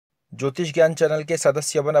ज्योतिष ज्ञान चैनल के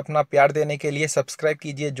सदस्य बन अपना प्यार देने के लिए सब्सक्राइब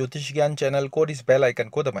कीजिए ज्योतिष ज्ञान चैनल को और इस बेल आइकन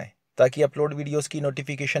को दबाएं ताकि अपलोड वीडियोस की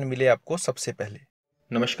नोटिफिकेशन मिले आपको सबसे पहले।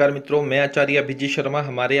 नमस्कार मित्रों, मैं आचार्य अभिजीत शर्मा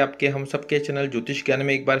हमारे आपके हम सबके चैनल ज्योतिष ज्ञान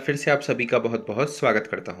में एक बार फिर से आप सभी का बहुत बहुत स्वागत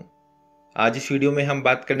करता हूं। आज इस वीडियो में हम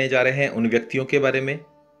बात करने जा रहे हैं उन व्यक्तियों के बारे में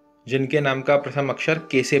जिनके नाम का प्रथम अक्षर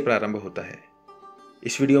के से प्रारंभ होता है।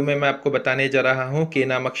 इस वीडियो में मैं आपको बताने जा रहा हूं के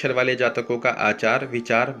नाम अक्षर वाले जातकों का आचार,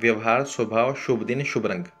 विचार, व्यवहार, स्वभाव, शुभ दिन, शुभ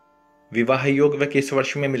रंग, विवाह योग व किस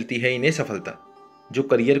वर्ष में मिलती है इन्हें सफलता, जो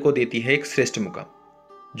करियर को देती है एक श्रेष्ठ मुकाम।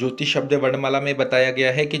 ज्योतिष शब्द वर्णमाला में बताया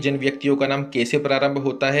गया है कि जिन व्यक्तियों का नाम के से प्रारंभ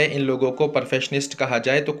होता है इन लोगों को परफेक्शनिस्ट कहा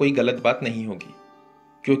जाए तो कोई गलत बात नहीं होगी,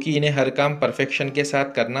 क्योंकि इन्हें हर काम परफेक्शन के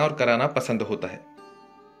साथ करना और कराना पसंद होता है।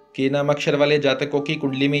 के नाम अक्षर वाले जातकों की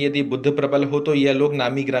कुंडली में यदि बुध प्रबल हो तो यह लोग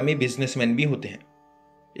नामी ग्रामी बिजनेसमैन भी होते हैं।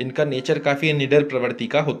 इनका नेचर काफी निडर प्रवृत्ति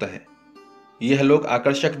का होता है। यह लोग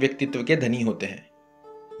आकर्षक व्यक्तित्व के धनी होते हैं।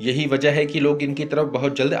 यही वजह है कि लोग इनकी तरफ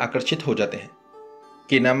बहुत जल्द आकर्षित हो जाते हैं।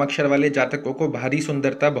 के नाम अक्षर वाले जातकों को बाहरी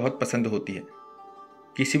सुंदरता बहुत पसंद होती है।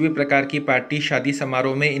 किसी भी प्रकार की पार्टी, शादी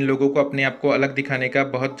समारोह में इन लोगों को अपने आप को अलग दिखाने का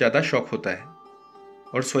बहुत ज़्यादा शौक होता है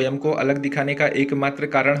और स्वयं को अलग दिखाने का एकमात्र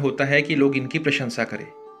कारण होता है कि लोग इनकी प्रशंसा करें।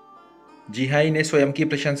 जी हाँ, इन्हें स्वयं की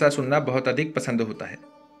प्रशंसा सुनना बहुत अधिक पसंद होता है।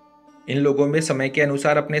 इन लोगों में समय के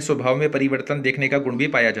अनुसार अपने स्वभाव में परिवर्तन देखने का गुण भी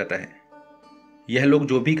पाया जाता है। यह लोग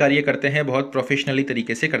जो भी कार्य करते हैं बहुत प्रोफेशनली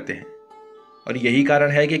तरीके से करते हैं और यही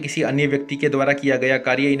कारण है कि किसी अन्य व्यक्ति के द्वारा किया गया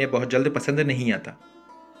कार्य इन्हें बहुत जल्द पसंद नहीं आता।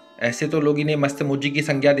 ऐसे तो लोग इन्हें मस्त मुज्जी की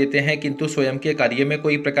संज्ञा देते हैं, किंतु स्वयं के कार्य में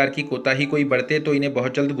कोई प्रकार की कोताही कोई बरते तो इन्हें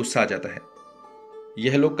बहुत जल्द गुस्सा आ जाता है।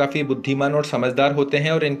 यह लोग काफ़ी बुद्धिमान और समझदार होते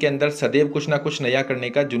हैं और इनके अंदर सदैव कुछ ना कुछ नया करने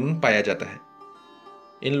का जुनून पाया जाता है।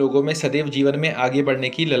 इन लोगों में सदैव जीवन में आगे बढ़ने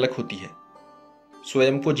की ललक होती है।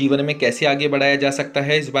 स्वयं को जीवन में कैसे आगे बढ़ाया जा सकता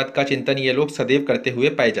है इस बात का चिंतन ये लोग सदैव करते हुए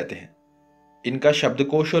पाए जाते हैं। इनका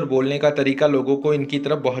शब्दकोश और बोलने का तरीका लोगों को इनकी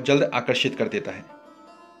तरफ बहुत जल्द आकर्षित कर देता है।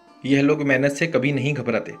 यह लोग मेहनत से कभी नहीं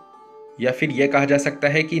घबराते, या फिर यह कहा जा सकता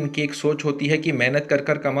है कि इनकी एक सोच होती है कि मेहनत कर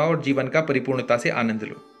कर कमाओ और जीवन का परिपूर्णता से आनंद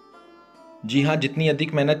लो। जी हाँ, जितनी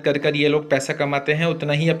अधिक मेहनत कर कर ये लोग पैसा कमाते हैं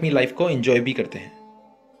उतना ही अपनी लाइफ को एंजॉय भी करते हैं।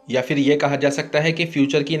 या फिर यह कहा जा सकता है कि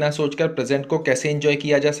फ्यूचर की ना सोचकर प्रेजेंट को कैसे एंजॉय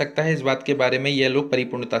किया जा सकता है इस बात के बारे में यह लोग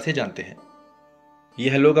परिपूर्णता से जानते हैं।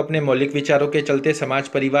 यह लोग अपने मौलिक विचारों के चलते समाज,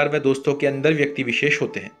 परिवार व दोस्तों के अंदर व्यक्ति विशेष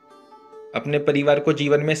होते हैं। अपने परिवार को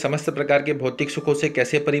जीवन में समस्त प्रकार के भौतिक सुखों से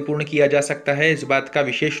कैसे परिपूर्ण किया जा सकता है इस बात का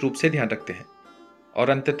विशेष रूप से ध्यान रखते हैं और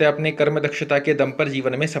अंततः अपने कर्म दक्षता के दम पर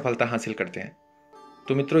जीवन में सफलता हासिल करते हैं।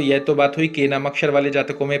 तो मित्रों, यह तो बात हुई के नाम अक्षर वाले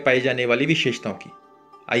जातकों में पाई जाने वाली विशेषताओं की।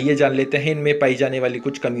 आइए जान लेते हैं इनमें पाई जाने वाली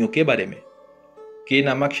कुछ कमियों के बारे में। के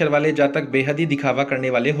नाम अक्षर वाले जातक बेहद ही दिखावा करने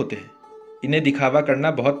वाले होते हैं। इन्हें दिखावा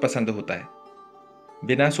करना बहुत पसंद होता है।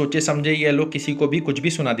 बिना सोचे समझे यह लोग किसी को भी कुछ भी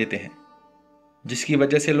सुना देते हैं, जिसकी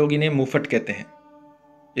वजह से लोग इन्हें मुंहफट कहते हैं।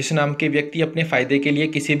 इस नाम के व्यक्ति अपने फायदे के लिए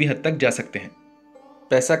किसी भी हद तक जा सकते हैं।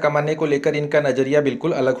 पैसा कमाने को लेकर इनका नज़रिया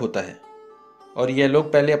बिल्कुल अलग होता है और यह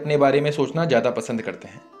लोग पहले अपने बारे में सोचना ज़्यादा पसंद करते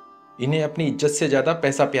हैं। इन्हें अपनी इज्जत से ज़्यादा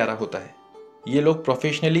पैसा प्यारा होता है। ये लोग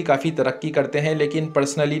प्रोफेशनली काफ़ी तरक्की करते हैं, लेकिन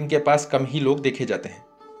पर्सनली इनके पास कम ही लोग देखे जाते हैं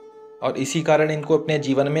और इसी कारण इनको अपने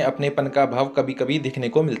जीवन में अपनेपन का भाव कभी कभी दिखने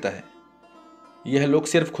को मिलता है। यह लोग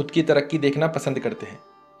सिर्फ खुद की तरक्की देखना पसंद करते हैं।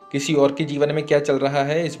 किसी और के जीवन में क्या चल रहा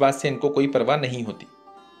है इस बात से इनको कोई परवाह नहीं होती।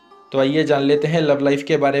 तो आइए जान लेते हैं लव लाइफ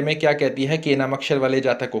के बारे में क्या कहती है के नाम अक्षर वाले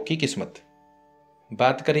जातकों की किस्मत।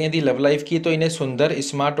 बात करें यदि लव लाइफ की तो इन्हें सुंदर,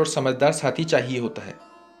 स्मार्ट और समझदार साथी चाहिए होता है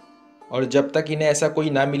और जब तक इन्हें ऐसा कोई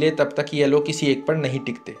ना मिले तब तक ये लोग किसी एक पर नहीं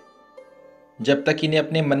टिकते। जब तक इन्हें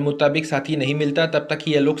अपने मन मुताबिक साथी नहीं मिलता तब तक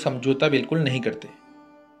ये लोग समझौता बिल्कुल नहीं करते।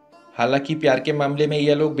 हालांकि प्यार के मामले में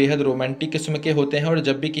ये लोग बेहद रोमांटिक किस्म के होते हैं और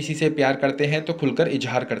जब भी किसी से प्यार करते हैं तो खुलकर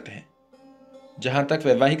इजहार करते हैं। जहाँ तक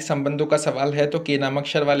वैवाहिक संबंधों का सवाल है तो के नाम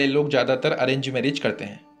अक्षर वाले लोग ज़्यादातर अरेंज मैरिज करते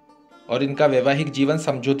हैं और इनका वैवाहिक जीवन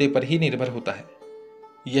समझौते पर ही निर्भर होता है।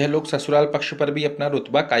 यह लोग ससुराल पक्ष पर भी अपना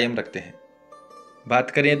रुतबा कायम रखते हैं।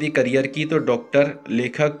 बात करें यदि करियर की तो डॉक्टर,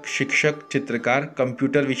 लेखक, शिक्षक, चित्रकार,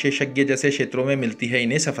 कंप्यूटर विशेषज्ञ जैसे क्षेत्रों में मिलती है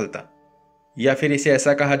इन्हें सफलता। या फिर इसे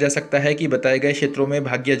ऐसा कहा जा सकता है कि बताए गए क्षेत्रों में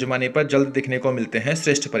भाग्य आजमाने पर जल्द दिखने को मिलते हैं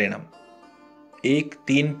श्रेष्ठ परिणाम। 1,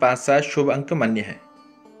 3, 5, 7 शुभ अंक मान्य है।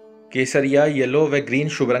 केसरिया, येलो व ग्रीन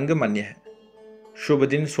शुभ रंग मान्य है। शुभ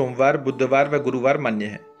दिन सोमवार, बुधवार व गुरुवार मान्य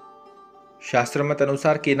है। शास्त्र मत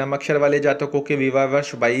अनुसार के नाम अक्षर वाले जातकों के विवाह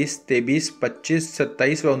वर्ष 22, 23, 25,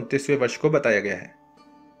 27 व 29वें वर्ष को बताया गया है।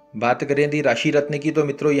 बात करें यदि राशि रत्न की तो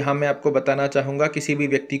मित्रों यहाँ मैं आपको बताना चाहूँगा किसी भी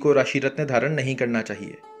व्यक्ति को राशि रत्न धारण नहीं करना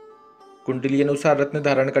चाहिए। कुंडली अनुसार रत्न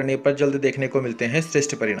धारण करने पर जल्द देखने को मिलते हैं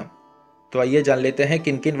श्रेष्ठ परिणाम। तो आइए जान लेते हैं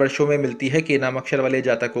किन किन वर्षों में मिलती है के नाम अक्षर वाले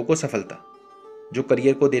जातकों को सफलता, जो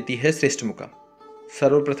करियर को देती है श्रेष्ठ मुकाम।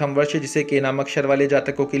 सर्वप्रथम वर्ष जिसे के नाम अक्षर वाले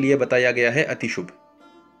जातकों के लिए बताया गया है अति शुभ,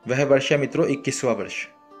 वह वर्ष है मित्रों 21वां वर्ष।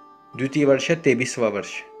 द्वितीय वर्ष है 23वां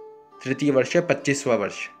वर्ष। तृतीय वर्ष है 25वां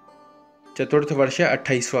वर्ष। चतुर्थ वर्ष है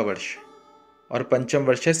 28वां वर्ष और पंचम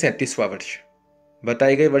वर्ष है 37वां वर्ष।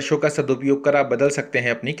 बताए गए वर्षों का सदुपयोग कर आप बदल सकते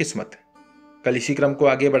हैं अपनी किस्मत। कल इसी क्रम को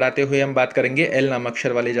आगे बढ़ाते हुए हम बात करेंगे एल नाम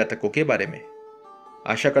अक्षर वाले जातकों के बारे में।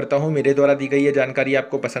 आशा करता हूं मेरे द्वारा दी गई ये जानकारी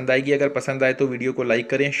आपको पसंद आएगी। अगर पसंद आए तो वीडियो को लाइक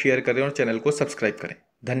करें, शेयर करें और चैनल को सब्सक्राइब करें।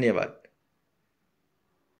 धन्यवाद।